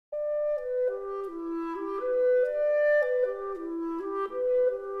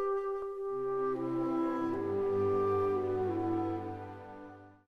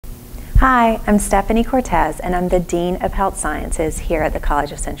Hi, I'm Stephanie Cortez, and I'm the Dean of Health Sciences here at the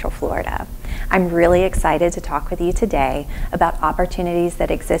College of Central Florida. I'm really excited to talk with you today about opportunities that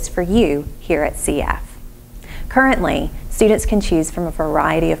exist for you here at CF. Currently, students can choose from a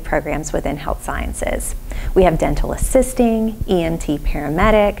variety of programs within health sciences. We have dental assisting, EMT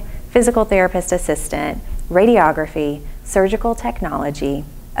paramedic, physical therapist assistant, radiography, surgical technology,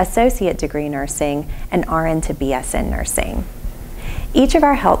 associate degree nursing, and RN to BSN nursing. Each of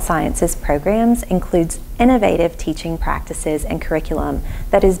our health sciences programs includes innovative teaching practices and curriculum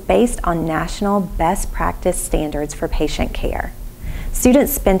that is based on national best practice standards for patient care.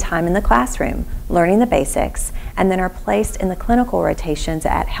 Students spend time in the classroom learning the basics and then are placed in the clinical rotations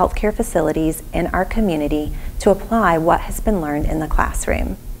at healthcare facilities in our community to apply what has been learned in the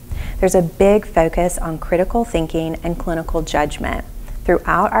classroom. There's a big focus on critical thinking and clinical judgment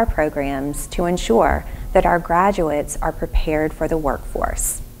throughout our programs to ensure that our graduates are prepared for the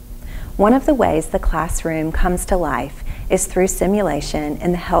workforce. One of the ways the classroom comes to life is through simulation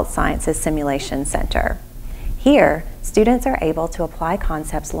in the Health Sciences Simulation Center. Here, students are able to apply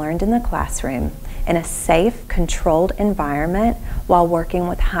concepts learned in the classroom in a safe, controlled environment while working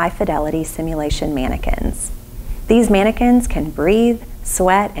with high-fidelity simulation mannequins. These mannequins can breathe,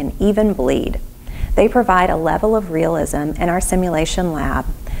 sweat, and even bleed. They provide a level of realism in our simulation lab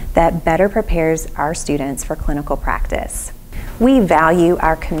that better prepares our students for clinical practice. We value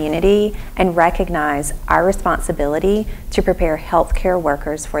our community and recognize our responsibility to prepare healthcare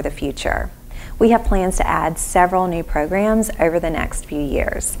workers for the future. We have plans to add several new programs over the next few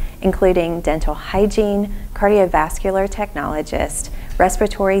years, including dental hygiene, cardiovascular technologist,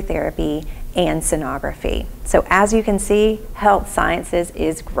 respiratory therapy, and sonography. So as you can see, health sciences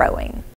is growing.